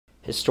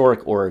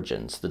Historic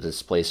origins, the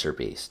Displacer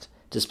beast.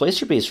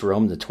 Displacer beasts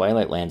roamed the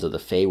twilight lands of the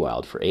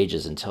Feywild for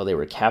ages until they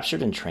were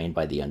captured and trained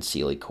by the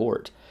Unseelie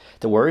Court.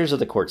 The warriors of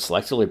the court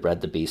selectively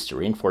bred the beasts to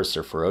reinforce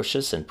their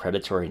ferocious and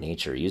predatory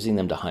nature, using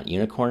them to hunt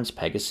unicorns,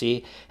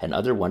 pegasi, and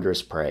other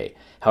wondrous prey.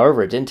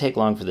 However, it didn't take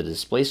long for the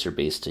Displacer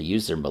beasts to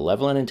use their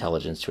malevolent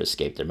intelligence to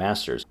escape their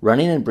masters.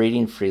 Running and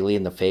breeding freely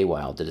in the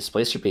Feywild, the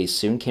Displacer beasts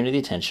soon came to the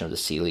attention of the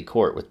Seelie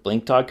Court. With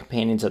blink dog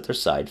companions at their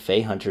side,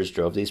 Fey hunters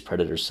drove these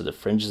predators to the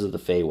fringes of the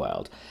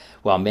Feywild,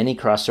 while many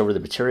crossed over the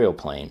material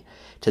plane.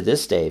 To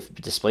this day,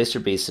 Displacer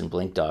beasts and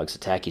blink dogs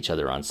attack each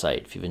other on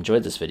sight. If you've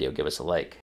enjoyed this video, give us a like.